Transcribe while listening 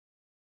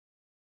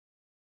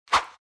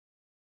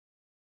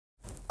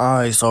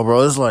Alright, so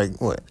bro, it's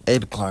like what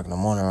 8 o'clock in the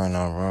morning right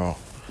now, bro.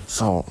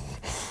 So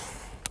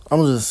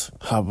I'm just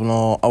hopping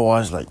on. I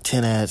watched like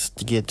 10 ads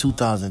to get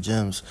 2,000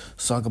 gems.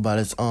 Talk about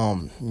this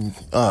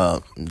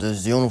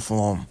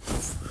uniform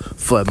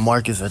for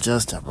Marcus or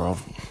Justin, bro.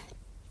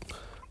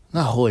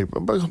 Not Hoy,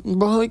 bro.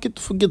 Bro, get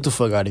the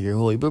fuck out of here,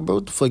 Hoy. Bro,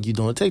 what the fuck you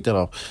doing? Take that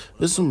off.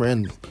 This is some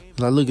random.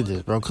 Like, look at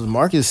this, bro. Because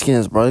Marcus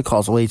skins, bro, it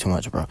costs way too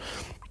much, bro.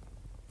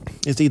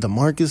 It's either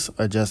Marcus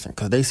or Justin,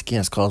 because they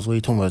skins cost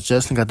way too much.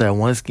 Justin got that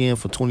one skin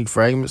for 20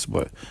 fragments,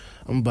 but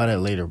I'm going to buy that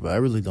later, but I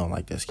really don't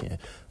like that skin.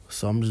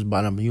 So I'm just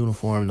buying him a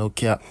uniform, no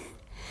cap,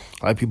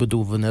 like people do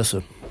with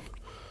Vanessa.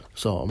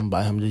 So I'm going to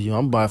buy him this.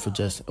 I'm buying for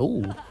Justin.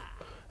 Oh,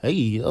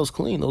 hey, that was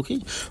clean,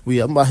 okay? But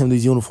yeah, I'm buying him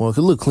these uniforms.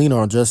 It look cleaner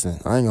on Justin.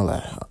 I ain't going to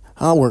lie.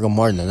 I'll work on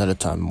Martin another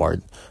time,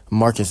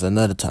 Marcus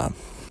another time.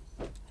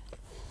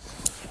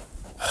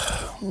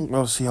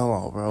 Let's see how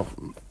long, bro.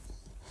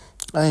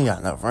 I ain't got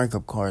enough rank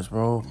up cards,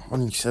 bro. I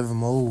need 7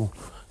 more.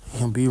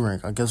 B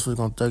rank. I guess we're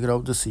gonna take it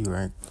up to C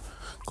rank.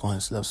 Go ahead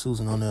and slap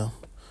Susan on there.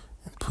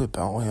 And put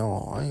bounce.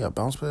 I ain't got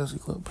bounce pass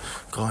equipped.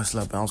 Go ahead and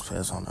slap bounce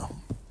pass on there.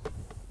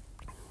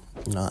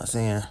 You know what I'm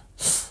saying?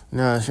 You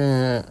know what I'm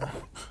saying?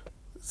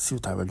 Let's see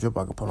what type of drip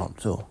I can put on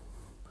too.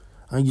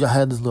 I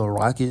had this little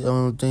rocket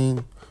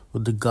thing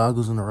with the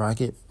goggles and the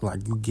rocket.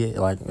 Like you get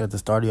like at the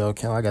start of your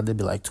account. I got that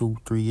be like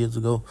 2-3 years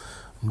ago.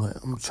 But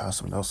I'm gonna try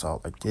something else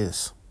out like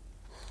this.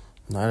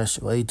 Nah, that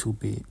shit way too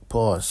big.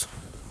 Pause.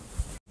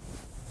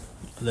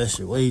 That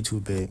shit way too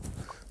big.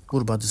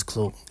 What about this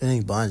cloak? It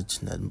ain't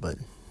bondage or nothing, but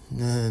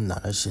nah,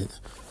 that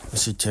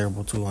shit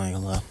terrible too, I ain't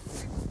gonna lie.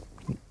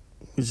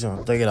 We just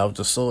gonna take it out with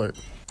the sword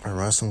and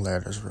run some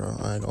ladders, bro.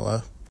 I ain't gonna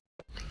lie.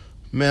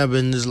 Man, I've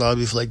been in this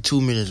lobby for like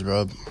 2 minutes,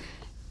 bro.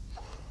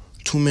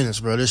 2 minutes,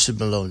 bro. This shit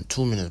been loading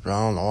 2 minutes, bro. I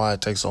don't know why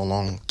it takes so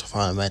long to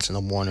find a match in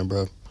the morning,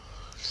 bro.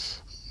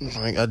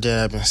 Like, I've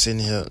been sitting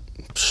here.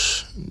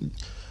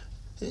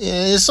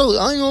 Yeah, it's so,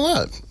 I ain't gonna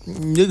lie.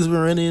 Niggas been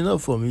running it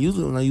up for me.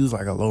 Usually when I use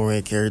like a low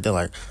rank character,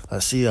 like a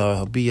C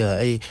or a B or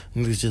a,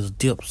 niggas just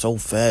dip so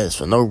fast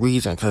for no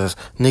reason. Cause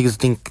niggas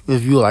think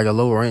if you like a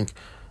low rank,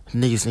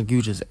 niggas think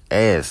you just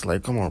ass.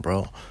 Like, come on,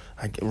 bro.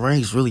 Like,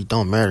 ranks really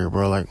don't matter,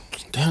 bro. Like,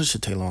 damn, this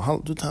shit take long. How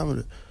the time of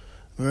it?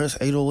 Bro, it's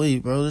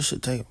 8:08, bro. This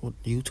shit take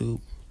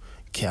YouTube.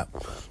 Cap.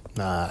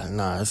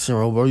 Nah, it's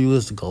zero, bro. You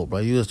is the GOAT, bro.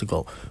 You is the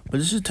GOAT. But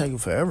this shit taking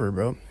forever,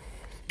 bro.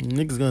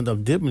 Niggas gonna end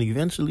up dipping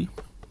eventually.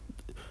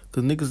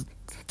 Cause niggas,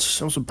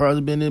 I'm surprised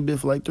I've been in a bit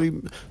for like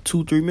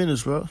 2-3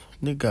 minutes, bro.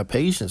 Nigga got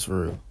patience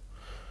for real.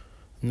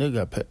 Nigga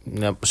got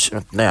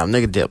damn,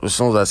 nigga dipped as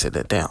soon as I said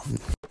that. Damn,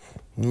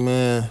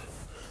 man.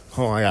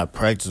 Hold on, I got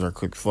practice real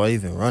quick before I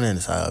even run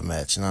inside a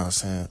match. You know what I'm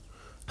saying?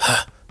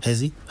 Ha,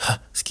 hezzy, ha,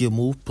 skill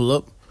move, pull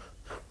up,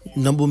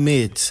 number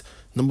mids.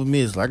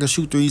 Like I can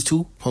shoot threes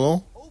too.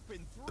 Hold on,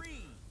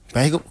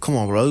 back up. Come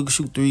on, bro. You can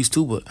shoot threes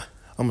too, but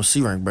I'm a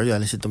C rank, bro. You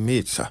gotta hit the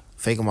mids.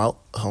 Fake him out.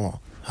 Hold on.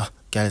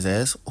 Got his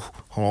ass.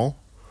 Hold on.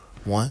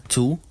 1,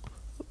 2.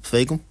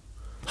 Fake him.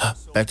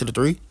 Back to the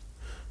 3.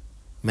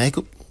 Make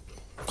up.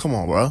 Come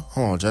on, bro.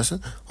 Hold on,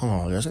 Justin.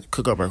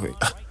 Cook up real quick.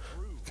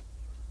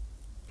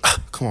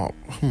 Come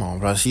on,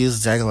 bro. She is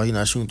exactly like you're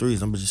not shooting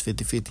threes. I'm just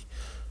 50-50.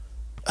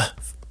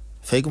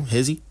 Fake him.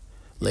 Hezzy.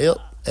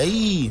 Layup.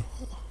 Hey.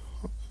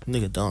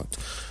 Nigga dunked.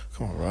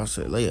 Come on, bro. I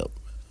said layup.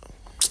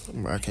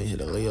 Bro, I can't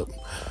hit a layup.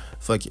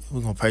 Fuck it.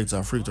 We're going to practice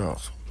our free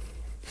throws.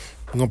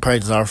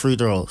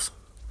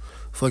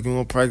 Fuck, we're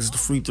gonna practice the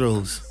free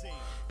throws.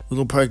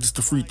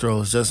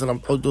 Justin.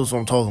 That's what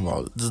I'm talking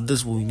about.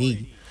 This is what we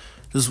need.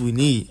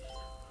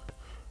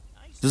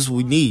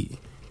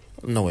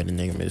 No way the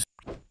nigga missed.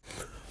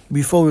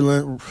 Before we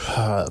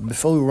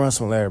run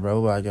some ladder,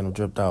 bro, we about to get him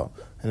dripped out.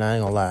 And I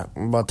ain't gonna lie,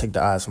 I'm about to take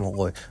the eyes from my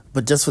boy.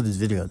 But just for this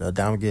video, though,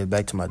 then I'm gonna give it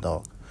back to my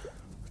dog.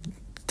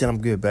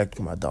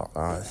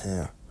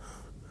 Alright,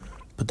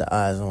 put the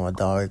eyes on my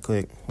dog right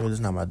quick. Well, this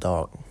is not my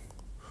dog.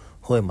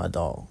 Who my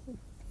dog?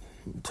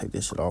 Take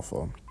this shit off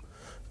for him.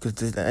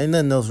 Because ain't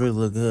nothing else really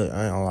look good.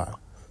 I ain't gonna lie.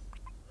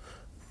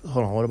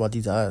 Hold on, what about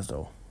these eyes,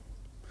 though?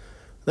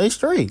 They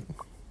straight.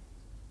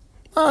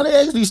 Oh, they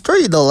actually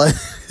straight, though. Like,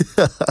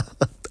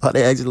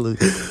 they actually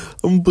look.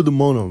 I'm gonna put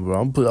them on him, bro.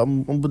 I'm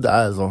gonna put the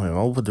eyes on him.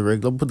 I'm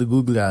gonna put the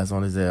googly eyes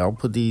on his head. I'll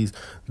put the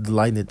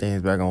lightning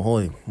things back on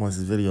Hoy once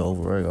this video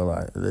over. I ain't gonna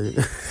lie.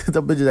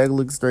 That bitch actually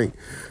look straight.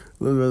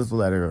 Let's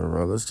let it go,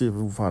 bro. Let's see if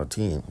we can find a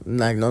team.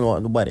 Like,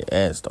 nobody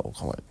ass, though.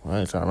 Come on. I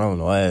ain't trying to run with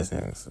no ass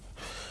niggas.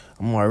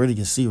 I'm already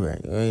can see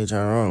right. I ain't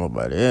trying to run with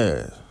nobody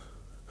ass.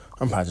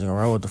 I'm probably just gonna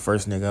run with the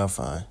first nigga I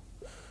find.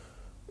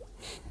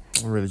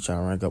 I'm really trying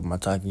to rank up my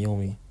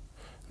Takeyomi.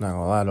 Not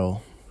gonna lie,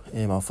 though.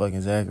 And my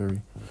fucking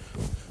Zachary.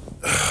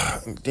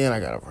 Then I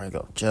gotta rank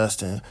up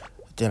Justin.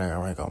 Then I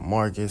gotta rank up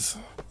Marcus.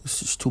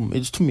 It's too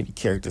many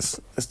characters.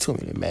 It's too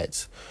many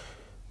matches.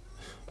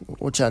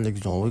 What y'all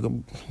niggas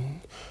doing?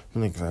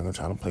 Niggas ain't gonna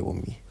try to play with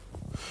me.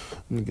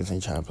 Niggas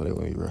ain't trying to play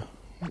with me, bro.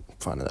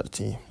 Find another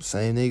team.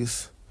 Same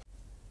niggas.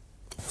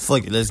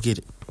 Fuck it, let's get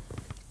it.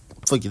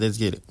 Let's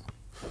get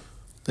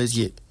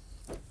it.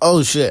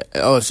 Oh shit. I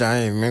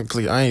ain't even meant to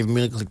click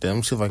that. Let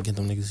me see if I can get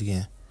them niggas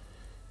again.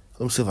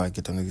 Let me see if I can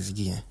get them niggas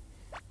again.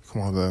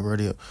 Come on, bro.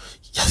 Ready up.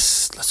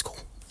 Yes. Let's go.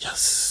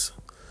 Yes.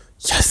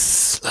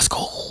 Yes. Let's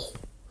go.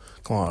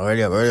 Come on.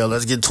 Ready up.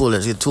 Let's get to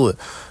it.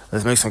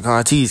 Let's make some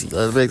content easy.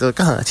 Let's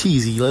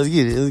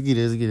get it.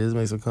 Let's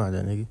make some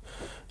content, nigga.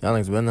 Y'all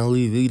niggas better not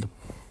leave either.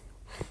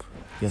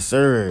 Yes,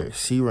 sir.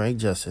 C-rank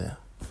Justin.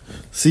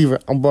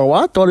 C-rank. Bro,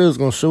 I thought it was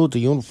going to show the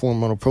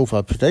uniform on the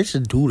profile picture. They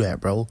should do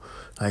that, bro.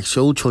 Like,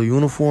 show your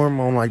uniform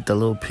on, like, the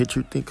little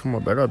picture thing. Come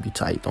on, bro. That'd be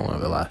tight. Don't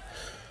ever lie.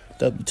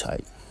 That'd be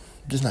tight.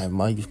 This not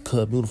my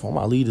club uniform.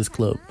 I'm going to lead this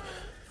club.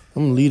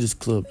 I'm going to lead this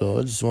club, though.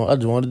 I just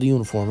wanted the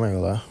uniform. I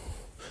ain't going to lie.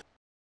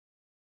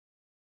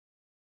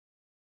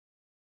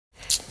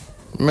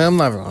 Man, I'm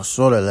not even going to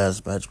show that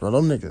last match, bro.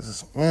 Them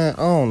niggas, man, I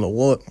don't know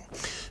what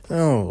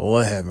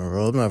happened,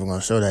 bro. I'm not even going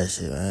to show that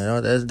shit,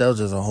 man. That was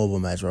just a horrible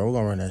match, bro. We're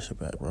going to run that shit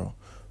back, bro.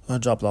 I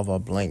dropped off a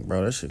blank,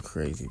 bro. That shit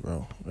crazy,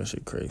 bro. That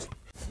shit crazy.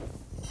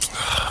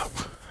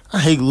 I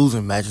hate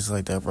losing matches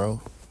like that,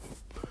 bro.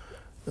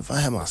 If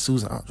I had my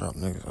Susan, I'll drop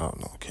niggas. I don't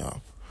know,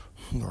 count.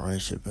 I'm going to run that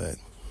shit back.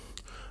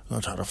 I'm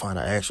going to try to find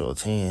an actual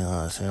team, you know what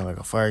I'm saying? Like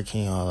a Fire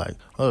King or like,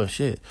 oh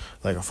shit,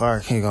 like a Fire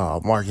King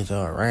or Marcus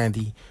or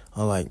Randy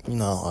or like, you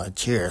know, a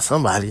Chair,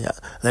 somebody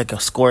that can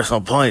score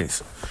some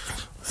points.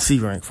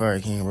 C-rank Fire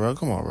King, bro.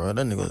 Come on, bro.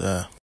 That nigga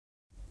there.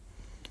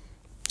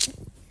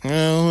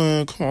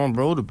 Yeah, come on,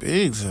 bro. The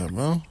bigs here,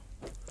 bro.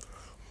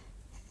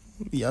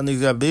 Y'all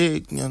niggas got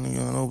big. Y'all niggas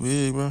ain't no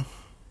big, bro.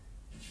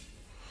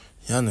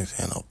 Y'all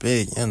niggas ain't no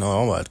big. You know,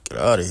 I'm about to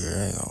get out of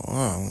here.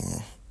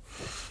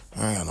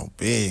 I ain't got no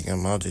big.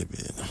 I'm out there,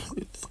 big.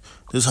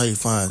 This is how you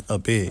find a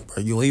big,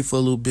 bro. You wait for a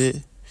little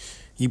bit.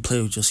 You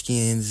play with your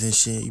skins and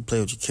shit. You play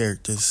with your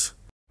characters.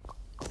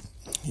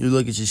 You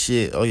look at your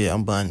shit. Oh, yeah,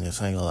 I'm buying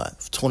this. I ain't gonna lie.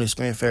 20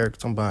 screen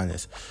characters, I'm buying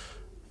this.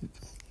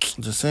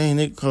 Just saying,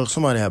 nigga,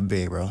 somebody have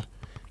big, bro.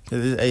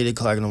 It's 8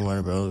 o'clock in the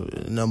morning, bro.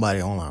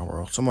 Nobody online,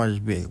 bro. Somebody's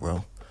big,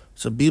 bro.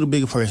 So be the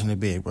bigger person than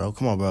big, bro.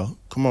 Come on, bro.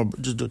 Come on,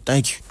 bro. Just do it.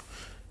 Thank you.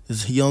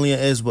 He only an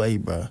FiveSBA,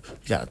 bro.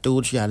 You gotta do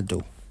what you gotta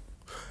do.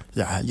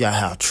 Y'all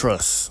have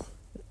trust.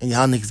 And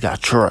y'all niggas got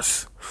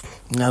trust.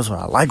 And that's what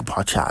I like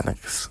about y'all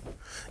niggas.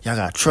 Y'all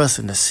got trust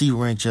in the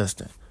C-rank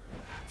Justin.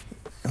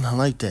 And I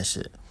like that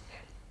shit.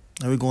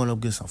 Now we're going up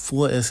against some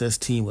full SS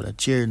team with a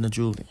Jared and a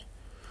Julian.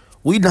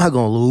 We not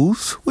gonna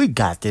lose. We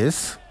got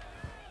this.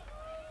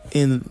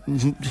 And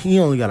he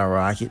only got a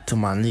rocket to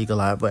my nigga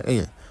lot, but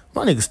yeah,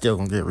 my nigga still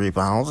gonna get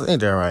rebounds.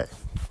 Ain't that right?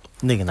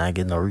 Nigga not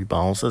getting no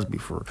rebounds. Let's be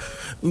for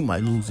we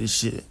might lose this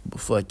shit, but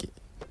fuck it.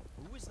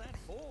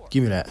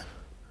 Give me that.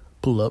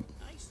 Pull up.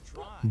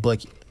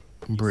 Bucket.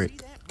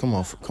 Brick. Come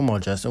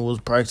on, Justin. We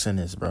was practicing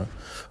this, bro.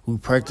 We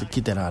practice.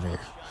 Get that out of here.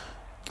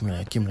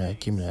 Give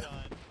me that.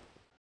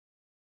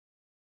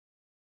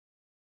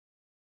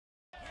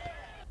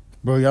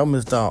 Bro, y'all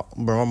missed out.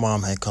 Bro, my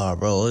mom had called,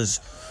 bro. It's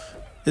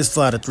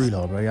 5-3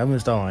 though, bro. Y'all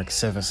missed out on like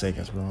 7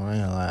 seconds, bro. I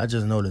ain't gonna lie. I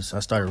just noticed. I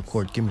started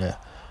recording. Give me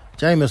that.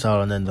 Y'all ain't missed out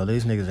on nothing though.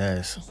 These niggas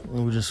ass.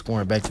 We were just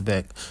scoring back to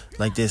back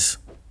like this.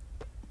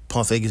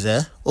 Pump fake his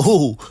ass.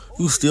 Oh,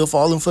 you still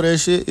falling for that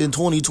shit in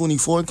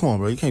 2024? Come on,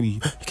 bro. You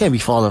can't be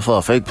falling for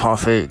a fake pump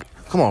fake.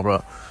 Come on, bro.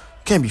 You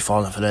can't be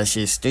falling for that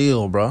shit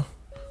still, bro.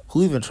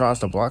 Who even tries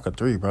to block a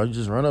 3, bro? You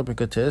just run up and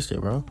contest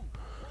it, bro.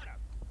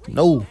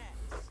 No.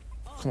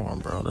 Come on,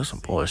 bro. That's some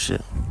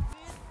bullshit.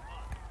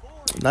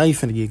 Now you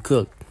finna get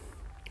cooked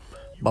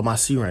by my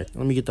C-rank.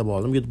 Let me get the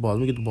ball.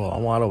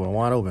 I'm wide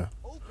open.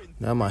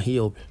 Now he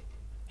open.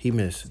 He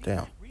missed.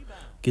 Damn.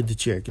 Get the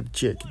chair.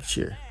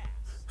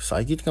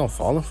 Psych, you think I'm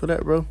falling for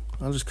that, bro?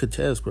 I'll just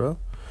contest, bro.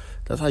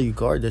 That's how you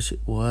guard that shit.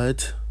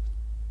 What?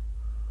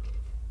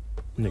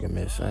 Nigga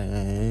miss. I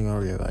ain't gonna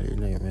worry about it.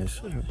 Nigga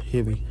miss.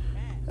 Hit me.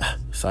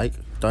 Psych.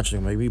 Thought you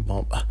could make me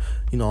bump.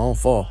 You know, I don't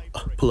fall.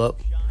 Pull up.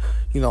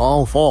 You know, I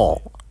don't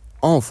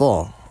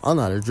fall. I'm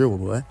not a dribble,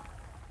 boy.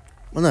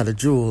 I'm not a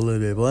dribble a little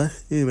bit, boy.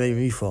 You make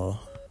me fall.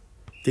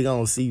 Think I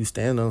don't see you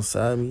standing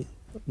beside me?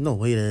 No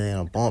way that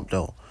ain't a bump,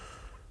 though.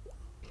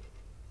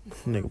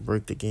 Nigga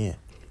bricked again.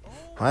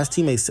 Why his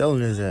teammate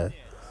selling his ass?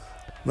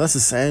 That's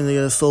the same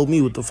nigga that sold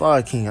me with the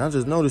Fire King. I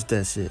just noticed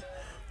that shit.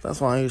 That's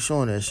why I ain't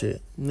showing that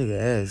shit.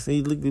 Nigga ass.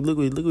 See, look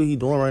what he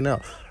doing right now.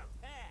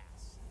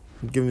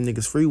 Giving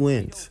niggas free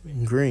wins.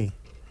 Green.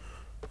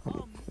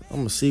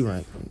 I'm a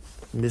C-rank.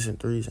 Missing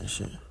 3s and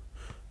shit.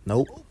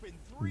 Nope.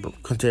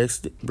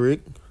 Contest it.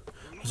 Brick.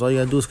 That's all you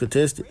gotta do is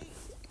contest it.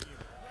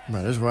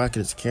 Bro, this Rocket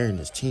is carrying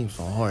this team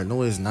so hard.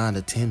 No, it's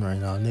 9-10 right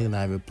now. Nigga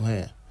not even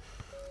playing.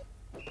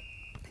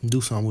 Do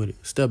something with it.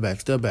 Step back.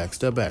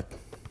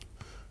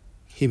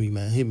 Hit me,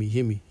 man. Hit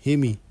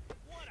me.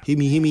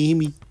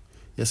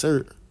 Yes,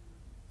 sir.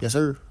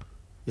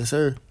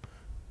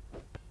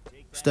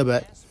 Step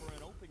back.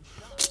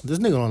 This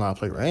nigga don't know how to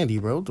play Randy,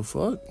 bro. What the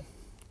fuck?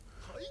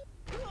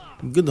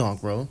 Good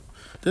dunk, bro.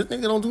 This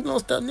nigga don't do no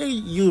step.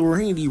 Nigga, you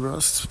Randy, bro.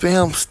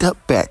 Spam step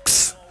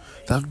backs.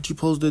 That's what you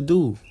supposed to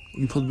do.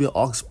 You supposed to be an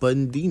aux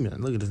button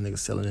demon. Look at this nigga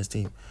selling his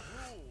team.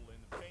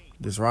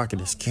 This Rocket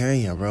is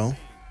carrying, bro.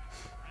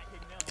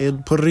 El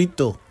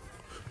Perrito.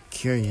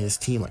 Carrying his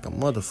team like a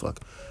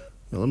motherfucker.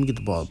 Yo, let me get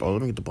the ball,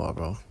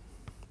 bro.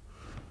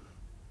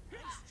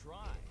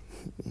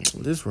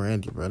 This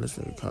Randy, bro. This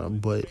nigga kind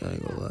of butt. I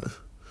ain't gonna lie.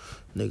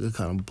 Nigga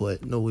kind of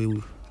butt. No way.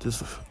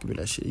 Just give me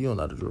that shit. You don't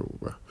know how to dribble,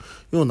 bro.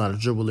 You don't know how to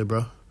dribble it,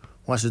 bro.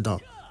 Watch this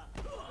dunk.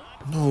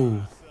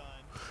 No.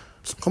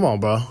 Come on,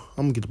 bro. I'm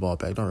gonna get the ball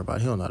back. Don't worry about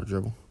it. He don't know how to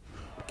dribble.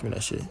 Give me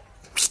that shit.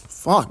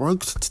 Fuck, bro.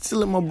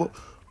 Still in my ball.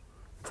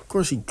 Of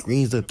course he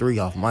greens the three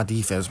off my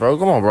defense, bro.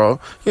 Come on, bro.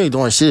 You ain't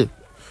doing shit.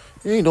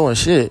 You ain't doing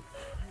shit.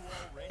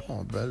 Come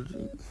on, bro.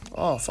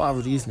 All 5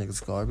 of these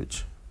niggas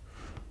garbage.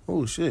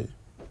 Oh, shit.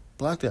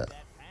 Block that.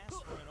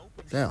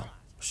 Down.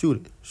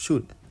 Shoot it.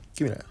 Shoot it.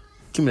 Give me that.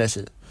 Give me that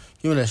shit.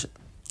 Give me that shit.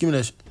 Give me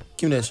that shit.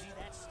 Give me that shit.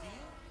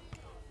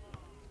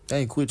 They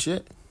ain't quit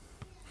yet.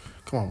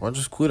 Come on, bro.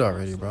 Just quit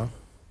already, bro.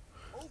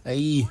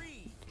 Hey.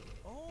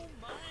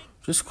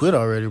 Just quit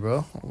already,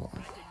 bro. I'm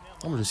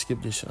gonna just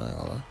skip this shit. I ain't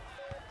gonna lie.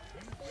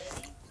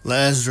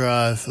 Last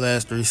drive.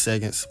 Last 3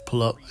 seconds.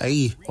 Pull up.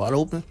 Hey. Wide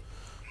open.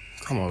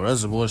 Come on, bro.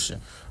 That's the bullshit.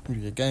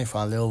 The game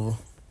finally over.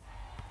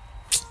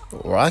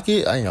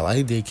 Rocket, I ain't gonna lie,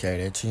 he did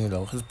carry that team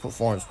though. His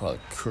performance probably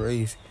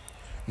crazy.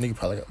 Nigga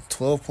probably got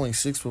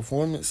 12.6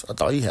 performance. I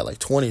thought he had like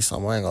 20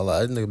 something. I ain't gonna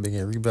lie, this nigga been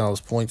getting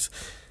rebounds, points.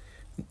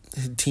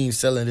 His team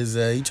selling his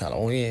he trying to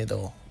win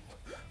though.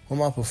 What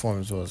my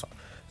performance was.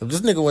 If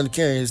this nigga wasn't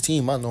carrying his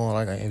team, I know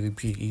I got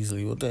MVP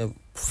easily. What that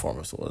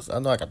performance was. I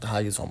know I got the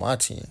highest on my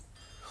team.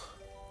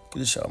 Get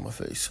this shot on my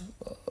face.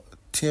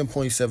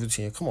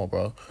 10.17. Come on,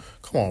 bro.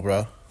 Come on,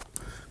 bro.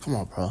 Come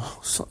on, bro.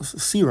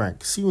 C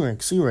rank. We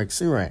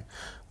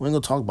ain't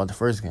gonna talk about the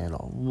first game,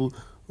 though.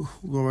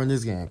 We're gonna run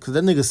this game. Because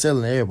that nigga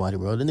selling to everybody,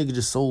 bro. That nigga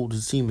just sold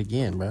his team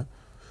again, bro.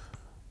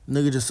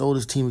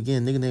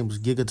 Nigga name was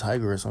Giga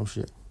Tiger or some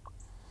shit.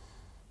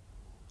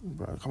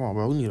 Bro, come on,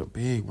 bro. We need a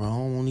big, bro. I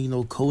don't need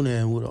no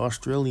Conan with an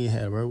Australian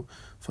hat, bro.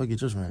 Fuck it,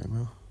 just run it,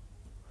 bro.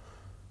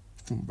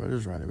 Come on, bro.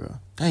 Just run it, bro.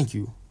 Thank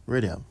you.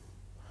 Ready up.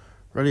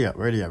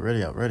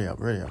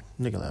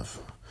 Nigga left.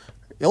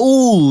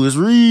 Yo, it's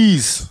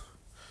Reese.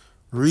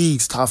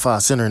 Reed's top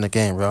 5 center in the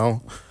game,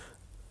 bro.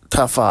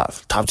 Top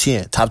 5, top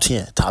 10, top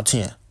 10, top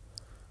 10,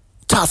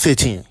 top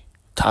 15,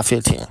 top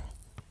 15,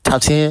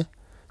 top 10,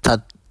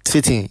 top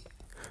 15,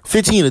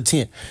 15 to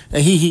 10.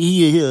 And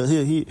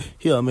he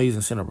an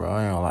amazing center, bro.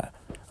 I ain't gonna lie,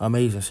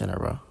 amazing center,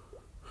 bro.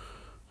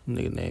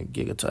 Nigga named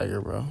Giga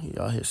Tiger, bro. He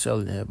out here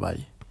selling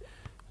everybody.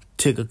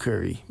 Tigger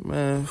Curry,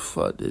 man.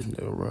 Fuck this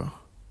nigga, bro.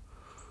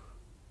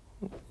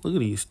 Look at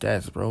these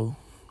stats, bro.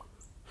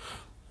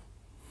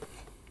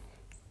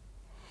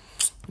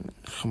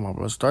 Come on,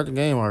 bro. Start the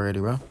game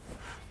already, bro.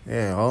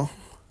 Yeah,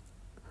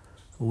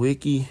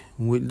 Wiki.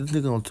 This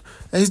nigga on.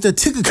 Hey, it's the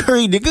Tigger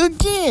Curry nigga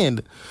again.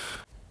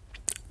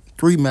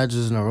 3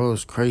 matches in a row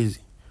is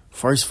crazy.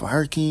 First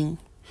Fire King,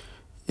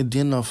 and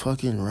then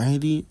fucking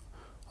Randy,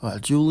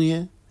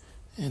 Julian,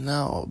 and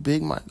now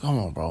Big Mike. Come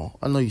on, bro.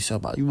 I know you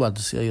about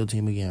to sell your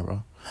team again,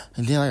 bro.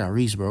 And then I got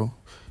Reese, bro.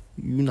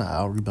 You not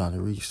out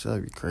rebounding Reese.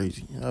 That'd be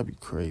crazy. That'd be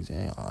crazy.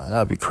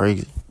 That'd be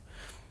crazy.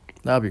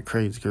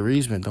 Because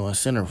Reese been doing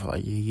center for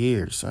like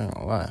years. I ain't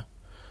gonna lie.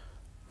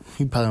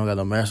 He probably don't got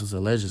no Masters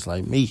of Legends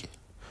like me.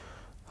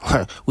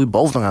 We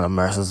both don't got no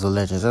Masters of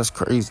Legends. That's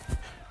crazy.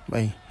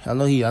 Man, I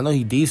know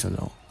he decent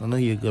though. I know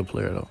he a good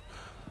player though.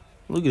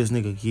 Look at this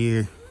nigga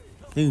gear.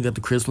 Nigga got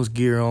the Christmas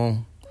gear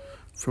on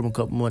from a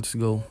couple months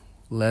ago.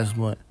 Last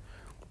month.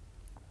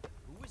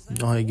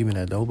 Go ahead and give me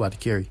that though. Who about to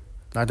carry?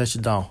 Knock that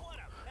shit down.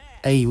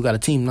 Hey, we got a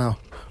team now.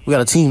 Oh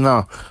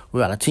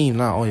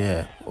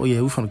yeah.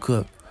 We finna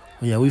cook.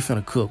 Yeah, we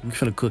finna cook.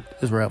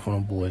 It's rap for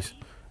them boys.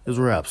 It's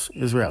raps.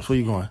 Where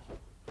you going?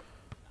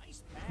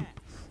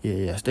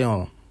 Yeah. Stay on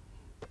them.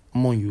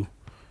 I'm on you.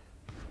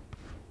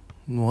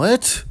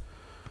 What?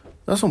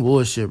 That's some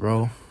bullshit,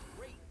 bro.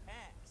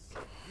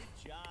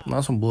 This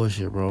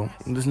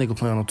nigga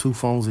playing on 2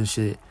 phones and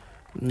shit.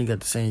 Nigga got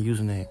the same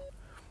username.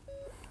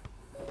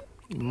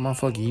 My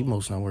fucking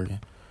emotes not working.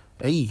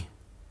 Hey.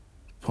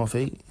 Pump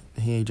fake.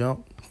 He ain't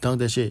jump. Dunk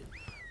that shit.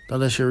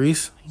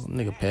 Reese.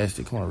 Nigga passed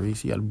it. Come on,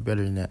 Reese. You gotta be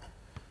better than that.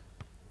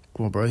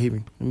 Come on, bro. Hit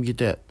me. Let me get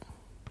that.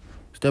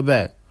 Step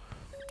back.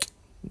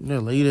 Yeah,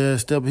 late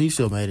ass step. He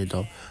still made it,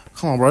 though.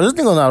 Come on, bro. This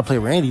nigga know how to play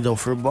Randy, though.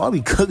 For ball, I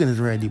be cooking this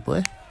Randy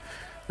play.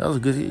 That was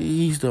good.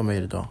 He still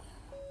made it, though.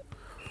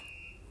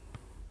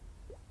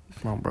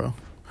 Come on, bro.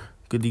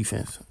 Good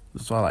defense.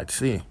 That's what I like to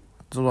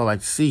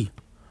see.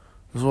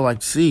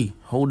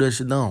 Hold that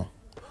shit down.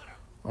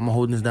 I'm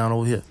holding this down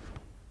over here.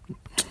 Oh,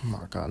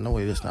 my God. No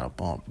way that's not a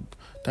bump.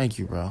 Thank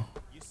you, bro.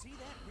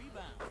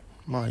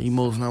 My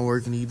emote's not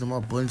working either. My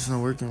button's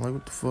not working. Like,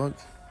 what the fuck?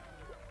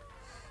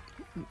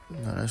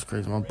 No, that's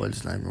crazy. My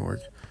button's not even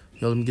working.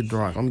 Yo, let me get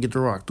the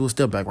rock. Do a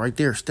step back right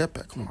there. Step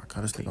back. Oh, my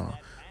God. This nigga on.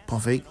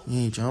 Pump fake.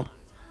 He ain't jump.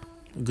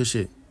 Good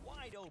shit.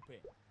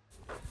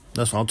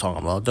 That's what I'm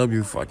talking about.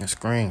 W fucking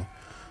screen.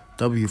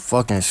 I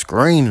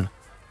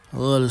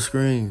love the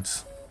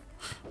screens.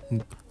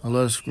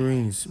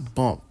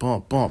 Bump.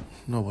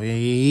 No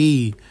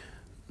way.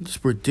 This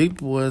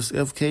predictable as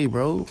FK,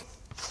 bro.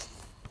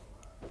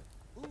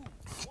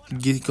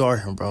 Get guard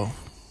him, bro.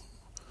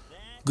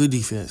 Good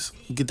defense.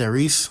 Get that,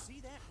 Reese.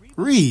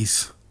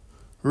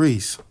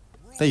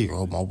 There you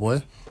go, my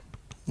boy.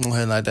 Go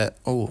ahead like that.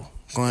 Oh,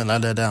 Go ahead and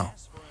knock that down.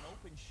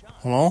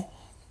 Hold on.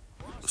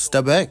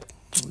 Step back.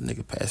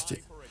 Nigga passed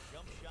it.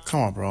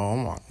 Come on, bro.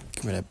 Come on.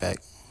 Give me that back.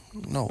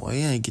 No way,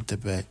 he ain't get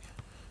that back.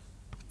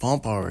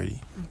 Bump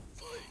already.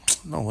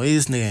 No way,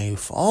 this nigga ain't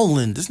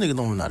falling. This nigga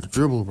don't even know how to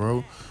dribble,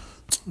 bro.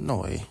 No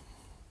way.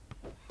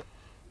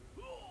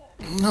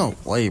 No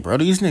way, bro.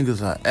 These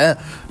niggas are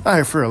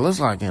alright, for real, let's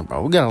lock in,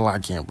 bro. We gotta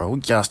lock in, bro. We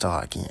gotta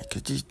start lock in.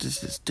 Cause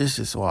this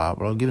is wild,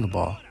 bro. Give me the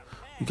ball.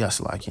 We gotta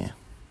start lock in.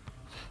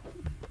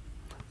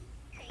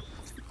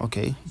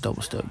 Okay,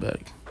 double step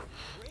back.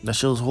 That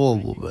shit was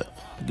horrible, but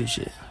good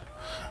shit.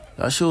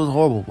 That shit was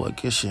horrible,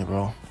 but good shit,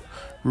 bro.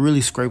 We're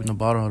really scraping the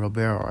bottom of the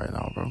barrel right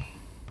now, bro.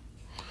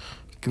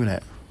 Give me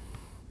that.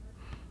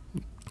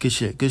 Good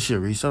shit,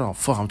 Reese. That's what the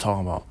fuck I'm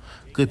talking about.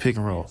 Good pick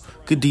and roll.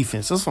 Good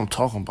defense. That's what I'm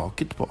talking about.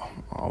 Get the ball.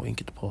 Oh, we didn't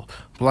get the ball.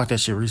 Block that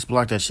shit, Reese.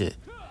 Block that shit.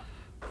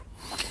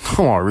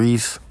 Come on,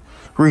 Reese.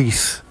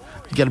 Reese.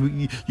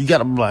 You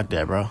gotta block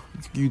that, bro.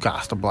 You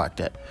got to block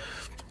that.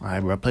 All right,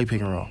 bro. Play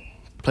pick and roll.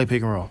 Play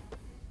pick and roll.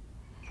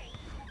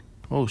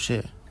 Oh,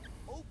 shit.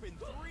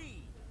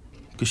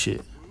 Good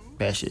shit.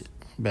 Bad shit.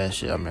 Bad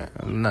shit, I mean.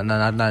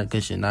 Not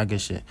good shit. Not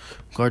good shit.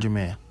 Guard your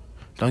man.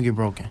 Don't get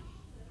broken.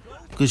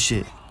 Good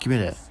shit. Give me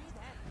that.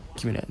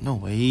 Give me that. No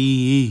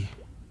way.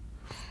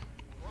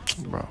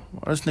 Bro,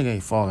 this nigga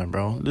ain't falling,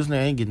 bro. This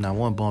nigga ain't getting that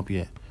one bump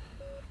yet.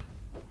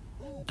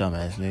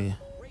 Dumbass nigga.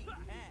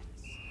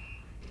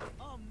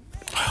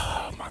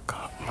 Oh, my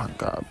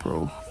God,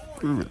 bro.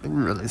 We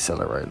really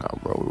sell it right now,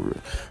 bro.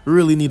 We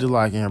really need to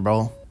lock in,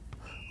 bro.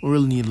 We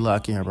really need to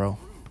lock in, bro.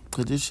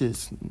 Because this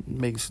shit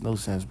makes no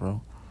sense,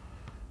 bro.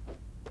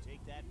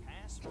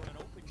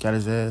 Got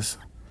his ass.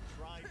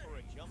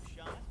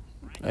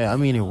 Hey, I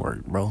mean, it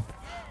worked, bro.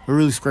 We're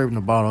really scraping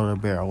the bottom of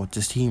the barrel with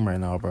this team right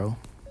now, bro.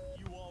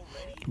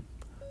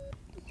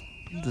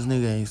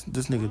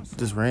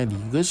 This Randy,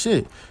 good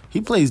shit. He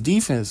plays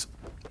defense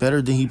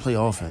better than he play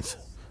offense.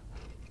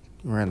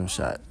 Random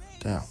shot.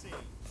 Damn.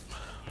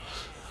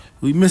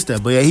 We missed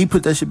that, but yeah, he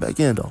put that shit back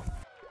in, though.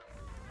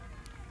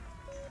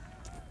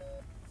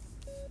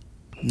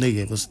 Nigga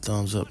gave us a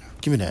thumbs up.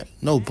 Give me that.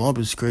 No bump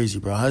is crazy,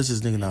 bro. How's this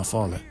nigga not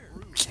falling?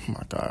 Oh,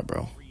 my God,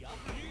 bro.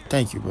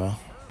 Thank you, bro.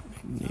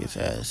 Nigga's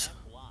ass.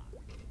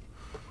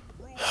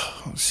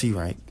 C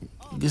rank.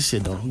 Good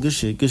shit, though. Good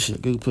shit.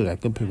 Good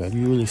putback.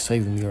 You really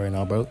saving me right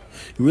now, bro.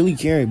 You really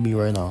carrying me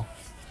right now.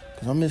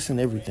 Because I'm missing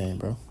everything,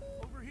 bro.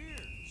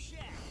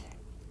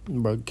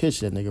 Bro, catch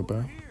that nigga,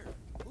 bro.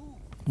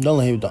 Don't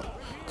let him down.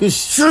 Good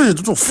shit.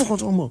 What the fuck I'm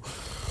talking about?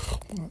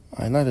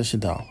 Alright, knock that shit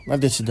down. Knock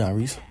that shit down,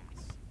 Reese.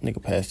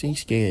 Nigga passed.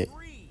 He's scared.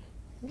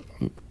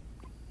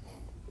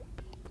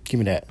 Give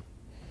me that.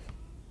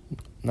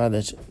 Knock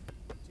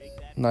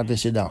that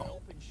shit down.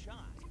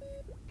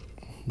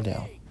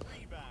 Down.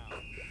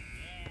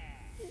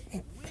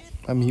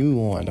 I mean, we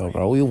won, though,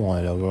 bro. We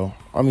won, though, bro.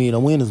 I mean, a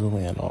win is a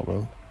win, though,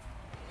 bro.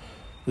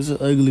 This is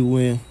an ugly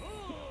win,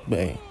 but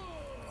hey,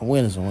 a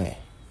win is a win.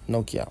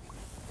 No cap.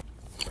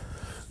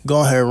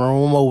 Go ahead,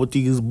 run more with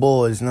these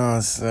boys, you know what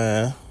I'm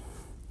saying?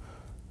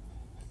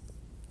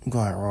 Go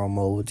ahead, run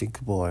more with these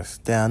boys.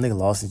 Damn, nigga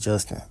lost to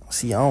Justin.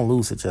 See, I don't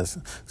lose to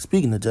Justin.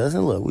 Speaking of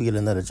Justin, look, we get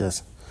another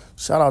Justin.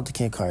 Shout out to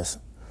Ken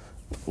Carson.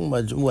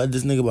 What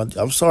this nigga about?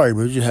 I'm sorry,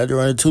 bro. You had to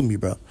run it to me,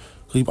 bro.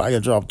 So you probably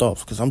got dropped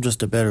off because I'm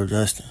just a better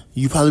Justin.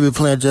 You probably been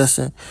playing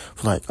Justin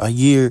for like a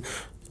year,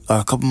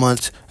 a couple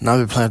months, and I've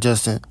been playing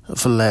Justin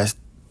for the last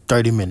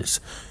 30 minutes.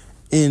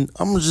 And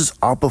I'm gonna just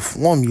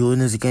outperform you in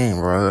this game,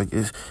 bro. Like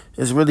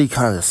it's really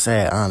kind of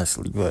sad,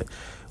 honestly. But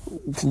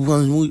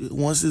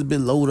once this bit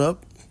load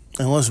up,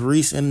 and once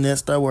Reese and Net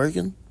start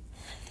working,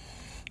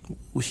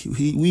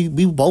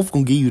 we both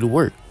gonna give you the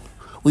work.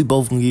 We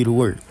both gonna give you the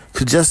work.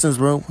 Cause Justin's,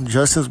 bro,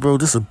 this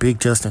is a big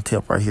Justin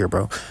tip right here,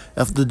 bro.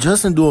 If the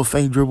Justin do a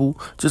fake dribble,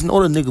 just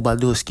know the nigga about to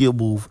do a skill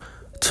move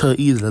to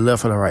either the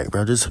left or the right,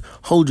 bro. Just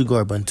hold your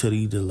guard button to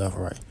either the left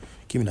or right.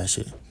 Give me that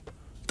shit.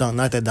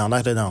 Knock that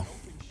down.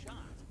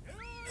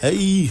 Hey,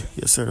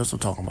 yes sir, that's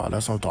what I'm talking about.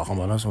 That's what I'm talking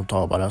about. Let's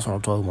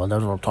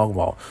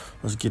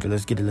get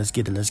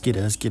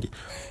it.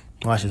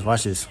 Watch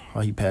this.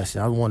 Oh, he passed it.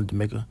 I wanted to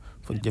make a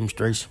fucking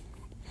demonstration.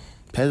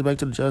 Pass it back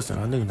to the Justin.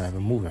 I nigga not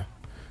even moving.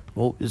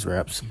 Oh, it's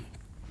wraps.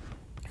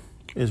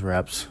 Yeah, it's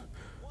wraps.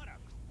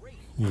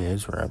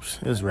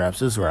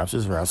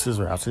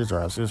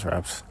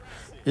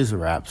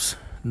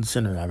 The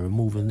center not even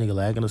moving. Nigga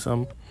lagging or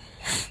something.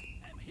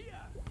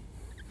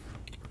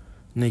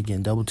 Nigga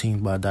getting double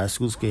teamed by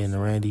Daisuke and the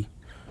Randy.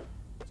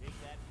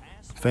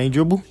 Feint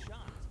dribble.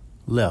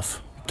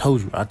 Left.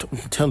 Told you. I'm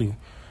telling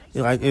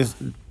you.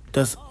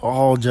 That's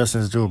all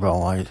Justin's do, bro.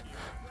 Like,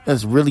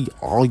 that's really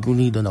all you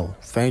need to know.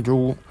 Feint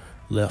dribble.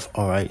 Left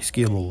or right.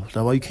 Skill move. That's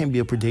why you can't be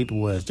a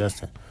predictable as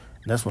Justin.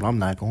 That's what I'm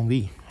not going to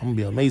be. I'm going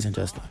to be amazing,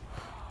 Justin.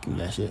 Give me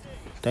that shit.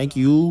 Thank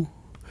you.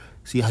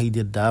 See how he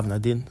did dive and I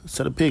didn't?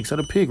 Set a pick.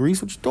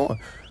 Reese, what you doing?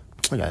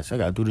 I got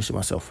to do this shit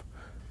myself.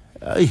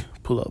 Hey,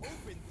 pull up.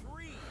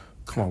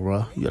 Come on,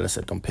 bro. You got to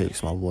set them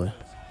picks, my boy.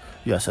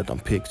 You got to set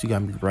them picks. You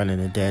got me running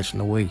and dashing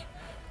away.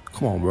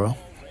 Come on, bro.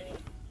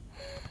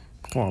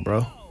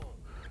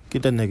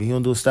 Get that nigga. He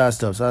don't do a side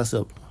step.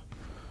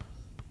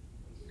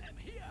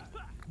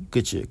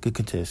 Good shit. Good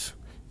contest.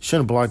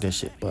 Shouldn't block that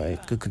shit, but hey,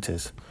 good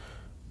contest.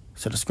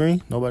 Set a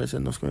screen? Nobody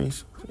said no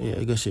screens?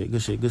 Yeah, good shit.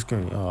 Good shit. Good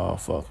screen. Oh,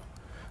 fuck.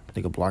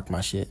 Nigga blocked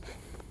my shit.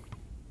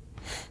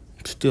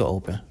 Still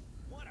open.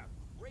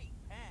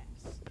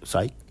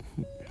 Psych.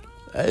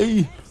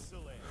 Hey.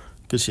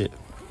 Good shit.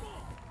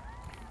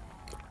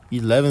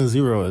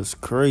 11-0 is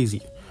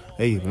crazy.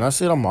 Hey, when I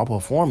said I'm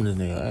outperforming this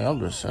nigga, hey, I'm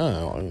just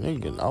saying, like,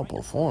 nigga getting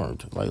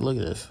outperformed. Like, look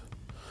at this.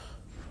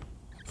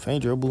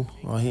 Faint dribble.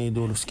 Oh, he ain't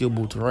doing the skill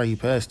move to the right. He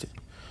passed it.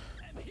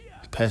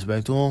 Pass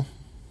back to him.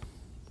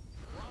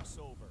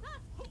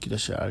 Get that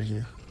shit out of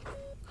here.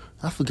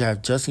 I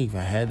forgot Justin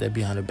even had that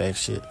behind the back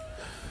shit.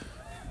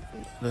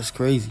 That's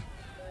crazy.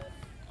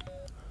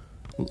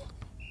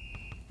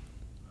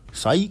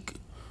 Psych.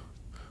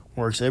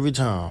 Works every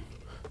time.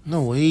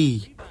 No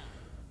way.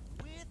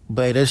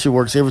 But that shit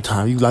works every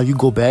time. You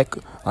go back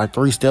like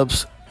 3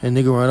 steps and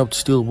nigga run up to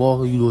steal the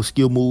ball. You do a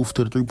skill move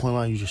to the 3-point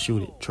line. You just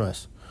shoot it.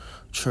 Trust.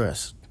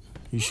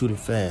 You shoot it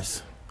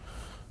fast.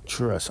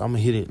 Trust. I'm gonna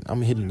hit it. I'm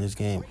gonna hit it in this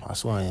game. I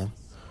swear I am.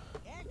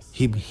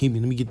 Hit me.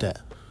 Let me get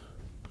that.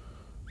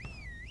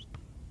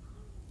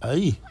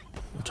 Hey.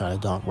 I'm trying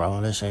to dunk, bro.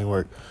 That shit ain't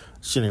work.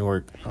 Shit ain't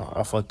work. Oh,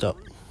 I fucked up.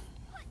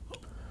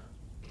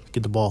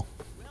 Get the ball.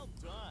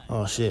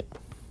 Oh, shit.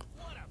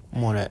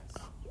 I'm on that.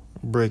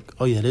 Brick.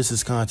 Oh, yeah, this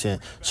is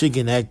content. Shit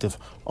getting active.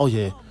 Oh,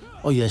 yeah.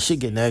 Shit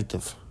getting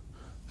active.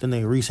 Then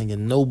nigga Reese ain't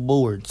getting no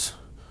boards.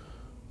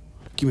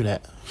 Give me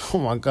that. Oh,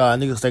 my God.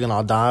 Niggas taking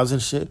all dives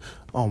and shit.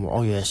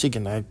 Oh, yeah, shit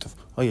getting active.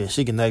 Oh, yeah,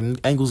 shit getting active.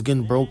 Angles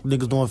getting broke.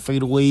 Niggas doing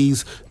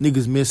fadeaways.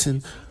 Niggas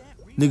missing.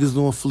 Niggas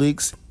doing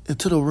flicks.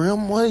 Into the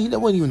rim? What? That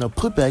wasn't even a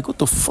putback. What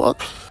the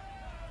fuck?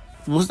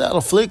 Was that a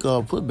flick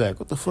or a putback?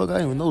 What the fuck? I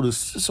didn't even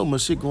notice. There's so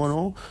much shit going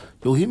on.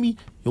 Yo, hit me.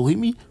 Oh,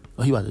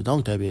 he about to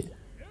dunk that bit.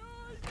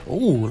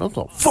 Oh, that's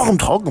what the fuck I'm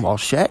talking about,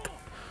 Shaq.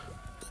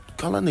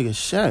 Call that nigga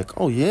Shaq.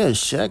 Oh, yeah,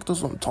 Shaq.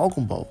 That's what I'm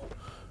talking about.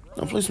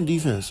 Now play some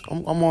defense.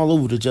 I'm all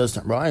over the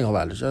Justin, bro. I ain't gonna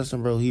lie. The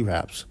Justin, bro, he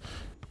raps.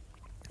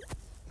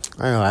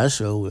 I ain't gonna lie. That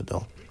shit over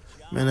though.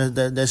 Man,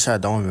 that shot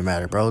don't even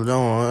matter, bro.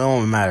 Don't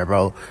even matter,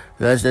 bro.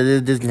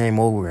 This game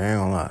over. I ain't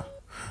gonna lie.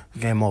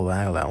 Game over.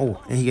 I ain't gonna lie.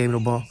 Oh, and he gave me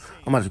the ball.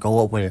 I'm about to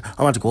go up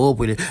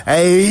with it.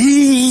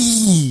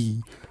 Hey!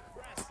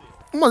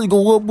 I'm about to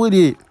go up with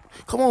it.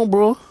 Come on,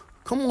 bro.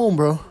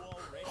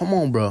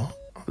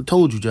 I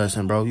told you,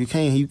 Justin, bro. You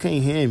can't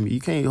hear me. You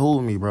can't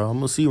hold me, bro.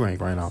 I'm a C rank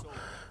right now.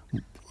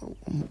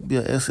 Be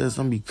a SS.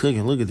 I'm be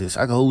cooking. Look at this.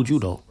 I can hold you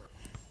though.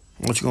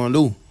 What you gonna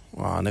do?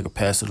 Nigga,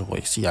 pass it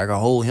away. See, I can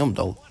hold him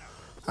though.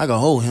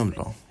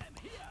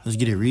 Let's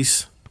get it,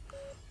 Reese.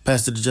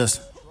 Pass it to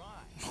Justin.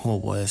 Oh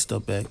boy, that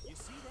step back.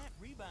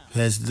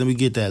 Let me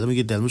get that. Let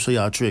me show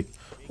y'all a trick.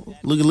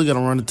 Look at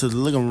him running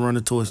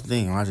towards the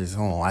thing. Watch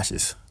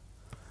this.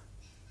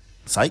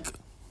 Psych.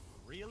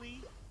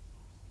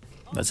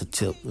 That's a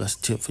tip.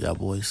 For y'all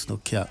boys. No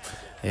cap.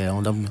 Yeah,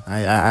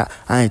 I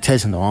ain't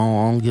touching though.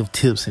 I don't give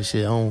tips and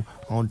shit. I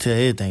don't tell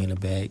everything in the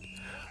bag.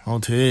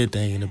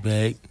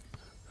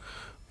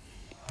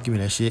 Give me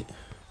that shit.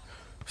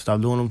 Stop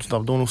doing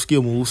them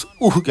skill moves.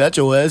 Ooh, got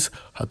your ass.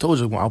 I told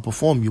you I was gonna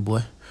outperform you,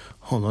 boy.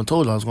 Hold on, I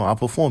told you I was gonna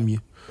outperform you.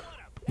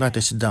 Knock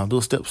that shit down. Do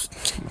steps.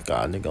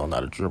 God, nigga, I'm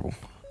not a dribble.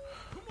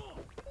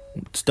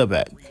 Step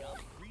back.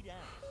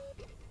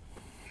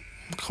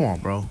 Come on,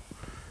 bro.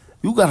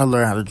 You gotta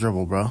learn how to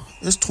dribble, bro.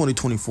 It's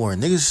 2024.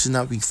 Niggas should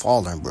not be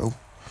falling, bro.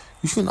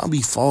 You should not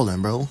be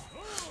falling, bro.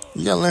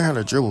 You gotta learn how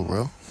to dribble,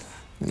 bro.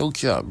 No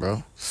cap,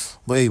 bro.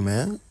 But hey,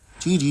 man.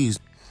 GG's.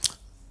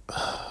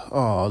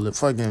 Oh, the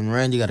fucking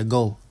Randy gotta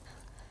go.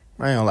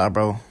 I ain't gonna lie,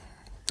 bro.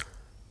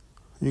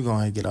 You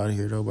gonna get out of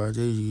here, though, bro.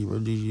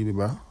 GG,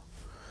 bro.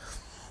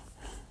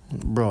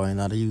 Bro, ain't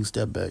not a use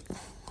step back.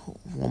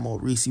 One more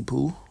Reese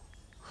Poo.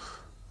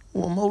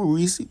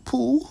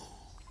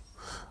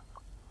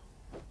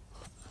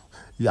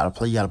 You gotta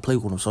play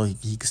with him so he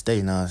can stay,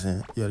 you know what I'm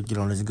saying? You gotta get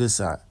on his good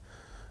side.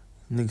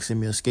 Nigga send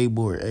me a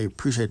skateboard. Hey,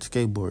 appreciate the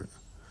skateboard.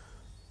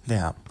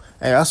 Damn.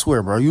 Hey, I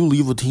swear, bro, you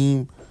leave a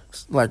team,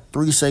 like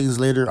 3 seconds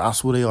later, I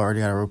swear they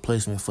already got a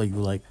replacement for you.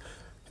 Like,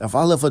 if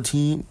I left a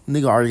team,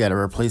 nigga already got a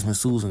replacement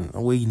Susan.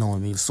 Waiting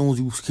on me. As soon as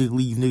you click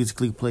leave, niggas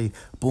click play,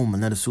 boom,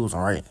 another Susan.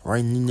 Right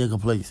in the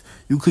nigga place.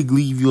 You click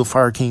leave, you a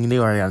Fire King, and they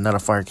already got another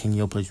Fire King in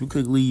your place. You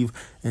click leave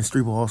and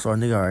Streetball Allstar,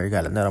 nigga already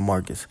got another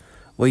Marcus.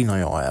 Waiting on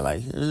your ass.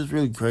 Like, it's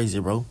really crazy,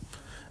 bro.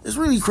 It's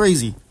really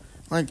crazy.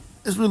 Like,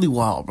 it's really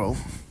wild, bro.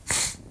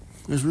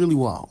 It's really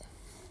wild.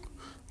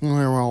 I'm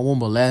gonna hear around one,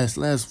 but last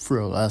for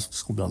real,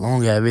 it's gonna be a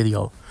long ass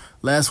video.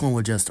 Last one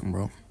with Justin,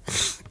 bro.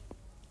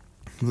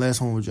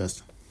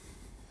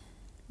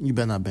 You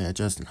better not ban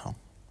Justin, huh?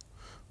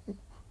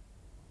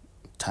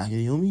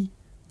 Takayumi?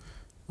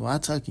 Why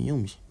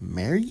Takayumi?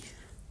 Mary?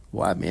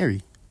 Why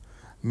Mary?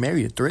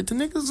 Mary a threat to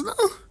niggas now?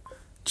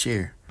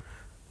 Chair.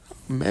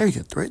 Mary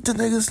a threat to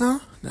niggas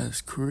now?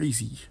 That's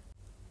crazy.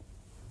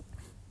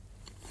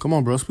 Come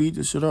on, bro. Speed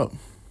this shit up.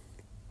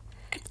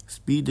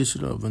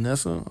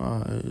 Vanessa,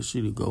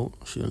 she the GOAT.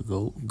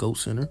 GOAT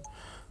center.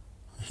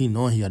 He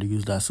knowing he got to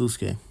use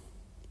Daisuke.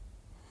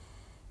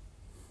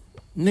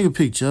 Nigga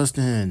pick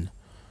Justin.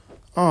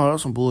 Oh,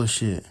 that's some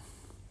bullshit.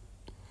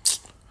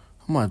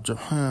 I might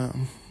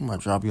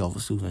drop you off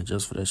of Susan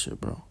just for that shit,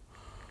 bro.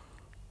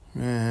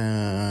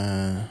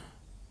 Man.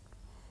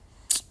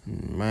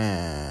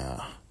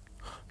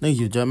 Thank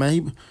you, Jeff,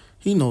 man.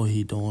 He know what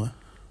he doing.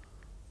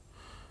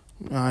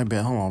 I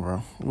bet. Hold on,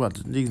 bro.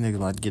 These niggas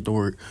about to get to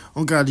work.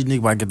 Oh, God, these niggas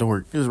about to get to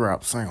work. It's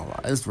raps. I ain't gonna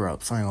lie. It's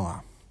raps. I ain't gonna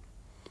lie.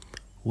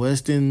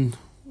 Weston,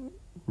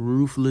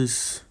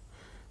 Ruthless,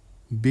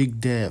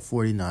 Big Dad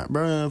 49.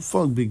 Bro,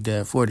 fuck Big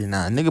Dad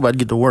 49. Nigga about to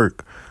get to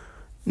work.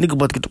 Nigga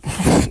about to get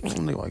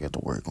to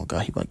work. Oh,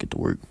 God, he about to get to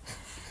work.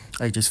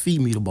 Hey, just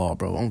feed me the ball,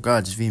 bro. Oh,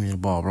 God, just feed me the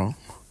ball, bro.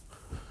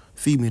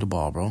 Feed me the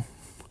ball, bro.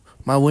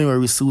 My win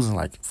rate is losing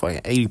like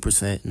fucking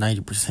 80%,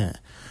 90%.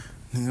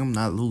 Nigga, I'm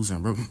not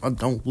losing, bro. I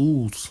don't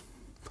lose.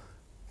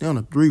 They on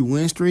a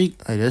 3-win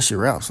streak. Hey, that shit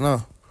raps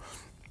now.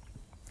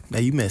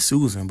 Hey, you met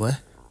Susan, boy.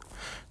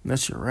 That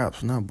shit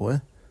raps now,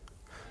 boy.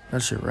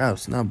 That shit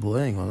raps now, boy.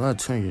 I ain't gonna lie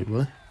to you,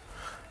 boy.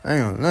 I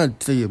ain't gonna lie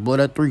to you, boy.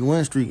 That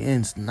 3-win streak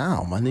ends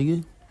now, my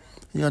nigga.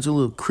 You got your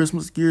little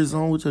Christmas gears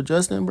on with your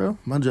Justin, bro?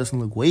 My Justin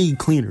look way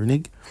cleaner,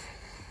 nigga.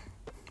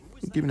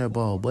 Give me that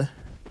ball, boy.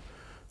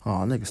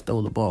 Oh, nigga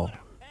stole the ball.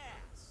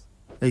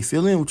 Hey,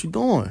 fill in. What you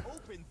doing?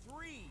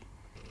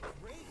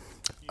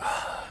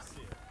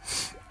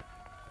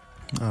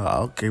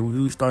 Okay.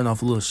 We starting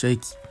off a little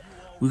shaky.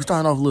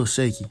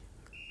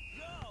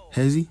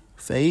 Hezzy?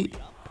 Fade?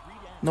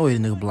 No way the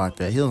nigga blocked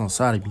that. He was on the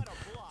side of me.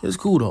 It's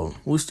cool, though.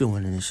 We still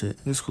winning this shit.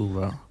 It's cool,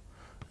 bro.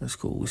 It's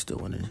cool. We still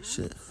winning this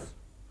shit.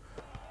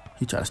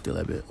 He tried to steal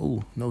that bit.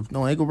 Ooh,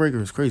 no ankle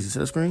breaker is crazy. See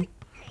that screen?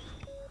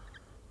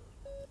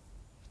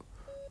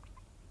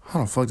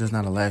 How the fuck that's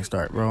not a lag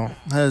start, bro?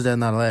 How is that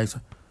not a lag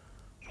start?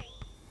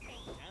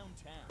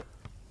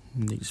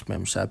 Nigga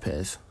spam shot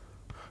pass.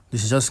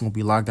 This is Justin gonna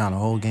be locked down the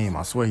whole game.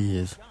 I swear he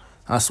is.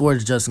 I swear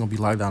this Justin gonna be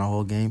locked down the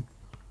whole game.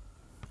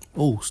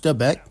 Oh, step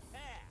back.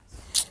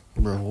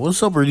 Bro,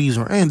 what's up with these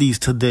Randys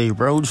today,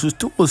 bro? Just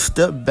do a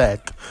step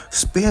back.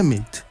 Spam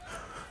it.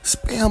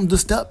 Spam the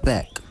step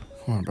back.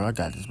 Come on, bro. I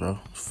got this, bro.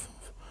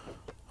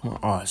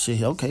 Oh,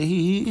 shit. Okay,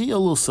 he a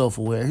little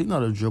self-aware. He know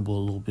how to dribble a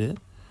little bit.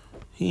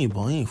 He ain't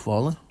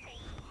falling.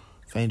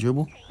 Faint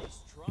dribble.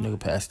 Nigga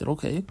passed it.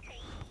 Okay,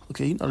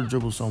 you know how to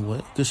dribble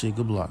somewhat. Good shit.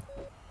 Good block.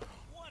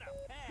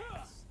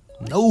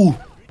 No.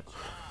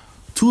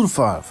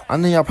 2-5. I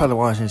know y'all probably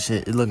watching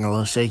shit. It looking a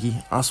little shaky.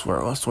 I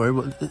swear.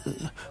 But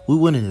we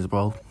winning this,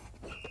 bro.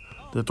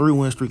 The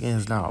 3-win streak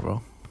ends now,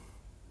 bro.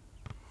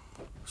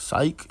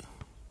 Psych.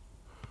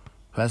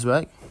 Pass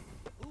back.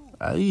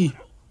 Aye.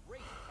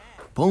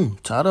 Boom.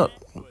 Tied up.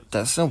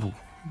 That's simple.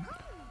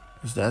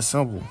 It's that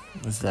simple.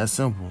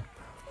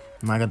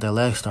 When I got that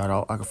lag start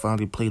out, I can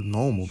finally play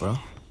normal, bro.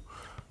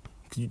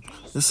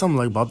 There's something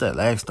like about that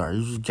lag start.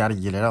 You just gotta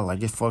get it out.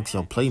 Like it fucks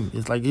your play.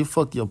 It's like it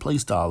fucked your play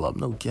style up.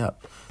 No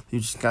cap. You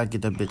just gotta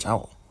get that bitch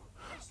out.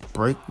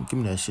 Break. Give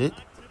me that shit.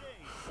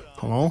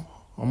 Hold on.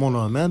 I'm on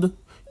Amanda.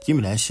 Give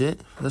me that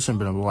shit. That shouldn't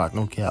been a block.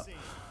 No cap.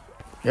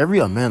 Every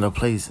Amanda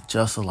plays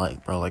just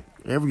alike, bro. Like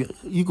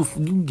you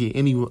can get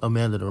any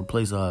Amanda to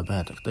replace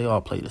Amanda. They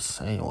all play the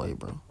same way,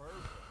 bro.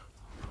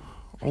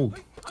 Oh,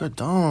 good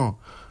dong.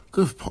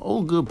 Good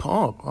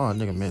pump. Oh,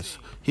 nigga miss.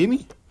 Hit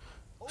me.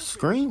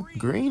 Screen.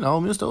 Green. Oh,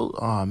 missed those.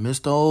 Oh,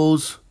 missed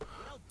those.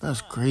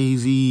 That's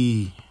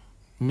crazy.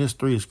 Miss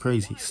 3 is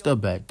crazy. Step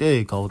back. There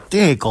you go.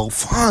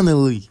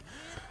 Finally.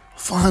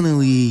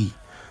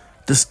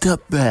 The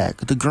step back.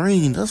 The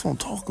green. That's what I'm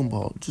talking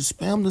about. Just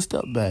spam the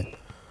step back.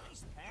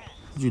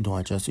 What you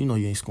doing, Chester? You know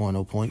you ain't scoring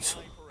no points.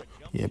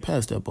 Yeah,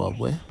 pass that ball,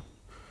 boy.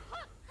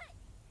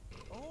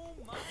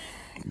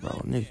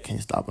 Bro, nigga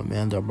can't stop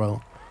Amanda,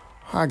 bro.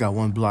 I got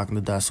one block in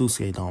the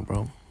Daisuke down,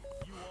 bro.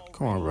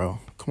 Come on, bro.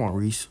 Come on,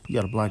 Reese. You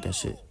gotta block that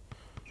shit.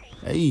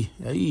 Hey.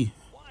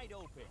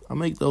 I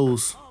make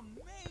those.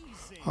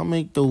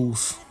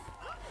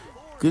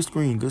 Good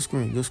screen.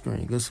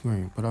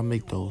 But I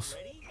make those.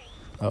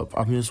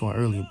 I missed one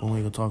earlier, but we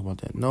ain't gonna talk about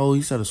that. No,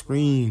 he said a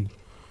screen. You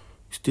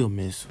still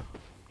miss.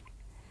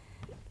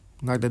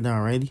 Knock that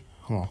down, Randy.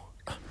 Hold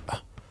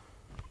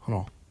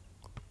on.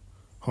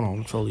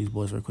 Control these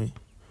boys real quick.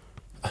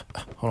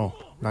 Hold on.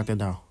 Knock that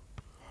down.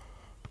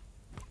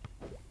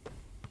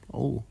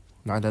 Oh,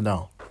 knock that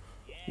down.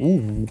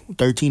 Ooh,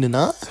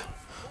 13-9.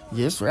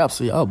 Yes, raps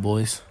for y'all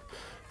boys.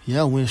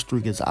 Yeah, win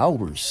streak is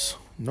ours.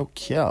 No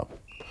cap.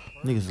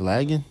 Niggas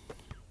lagging.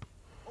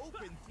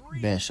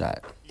 Bad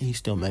shot. He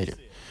still made it.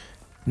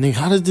 Nigga,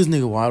 how does this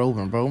nigga wide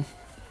open, bro?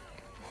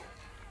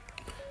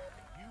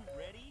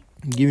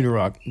 Give me the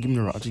rock.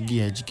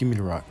 Just give me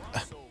the rock.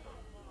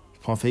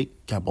 Pump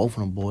fake. Got both of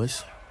them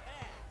boys.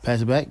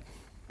 Pass it back.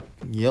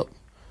 Yep.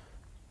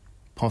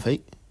 Pump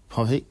fake.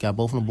 Got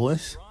both of them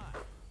boys.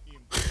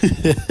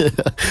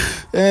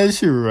 Man, this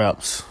shit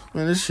raps.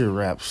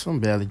 I'm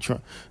barely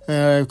trying.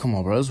 Come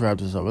on, bro. Let's wrap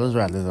this up.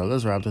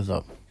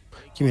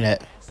 Give me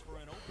that.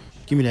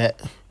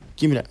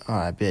 Oh,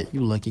 I bet.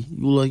 You lucky.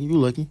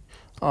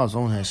 I was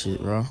on that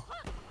shit, bro.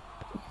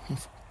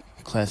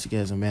 Classic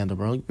ass Amanda,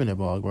 bro. Give me that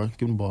ball, bro.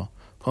 Give me the ball.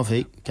 Pump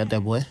fake. Got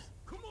that boy.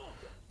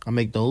 I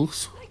make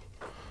those.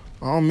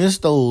 I don't miss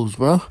those,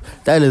 bro.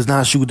 That is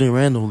not shooting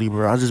randomly,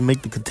 bro. I just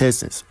make the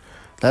contestants.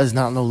 That is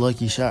not no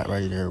lucky shot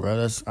right there,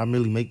 bro. I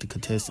really make the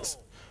contestants.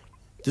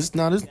 This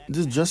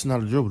just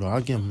not a dribble, though.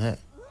 I'll give him that.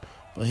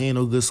 But he ain't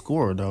no good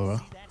scorer, though,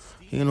 bro.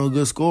 He ain't no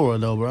good scorer,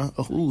 though, bro.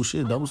 Oh,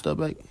 shit. Double step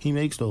back. He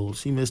makes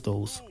those. He missed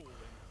those.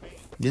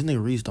 This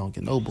nigga Reese don't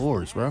get no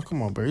boards, bro.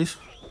 Come on, Reese.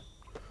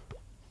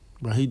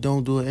 Bro, he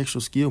don't do an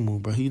extra skill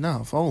move, bro. He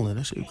not falling.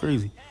 That shit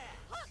crazy.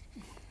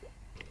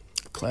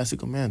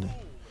 Classic Amanda.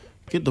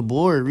 Get the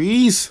board,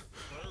 Reese.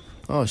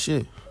 Oh,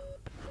 shit.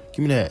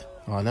 Give me that.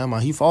 Oh, now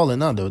he falling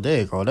now, though.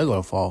 There you go. They're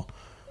going to fall.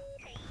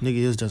 Nigga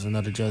is just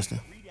another Justin.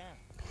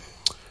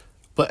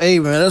 But, hey,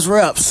 man, that's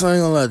raps. I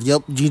ain't gonna lie.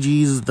 Yup,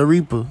 GG's is the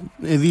Reaper.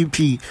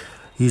 MVP.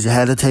 You just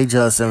had to take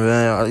Justin,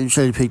 man. You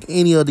should have picked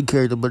any other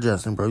character but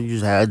Justin, bro. You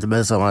just had to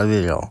mess up my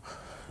video.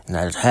 And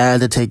I just had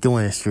to take the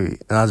win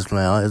streak. And I just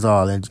playing. It's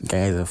all in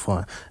games and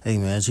fun. Hey,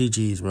 man,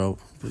 GG's, bro.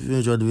 If you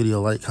enjoyed the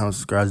video, like, comment,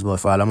 subscribe to boy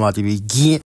 5. I'm out to be getting.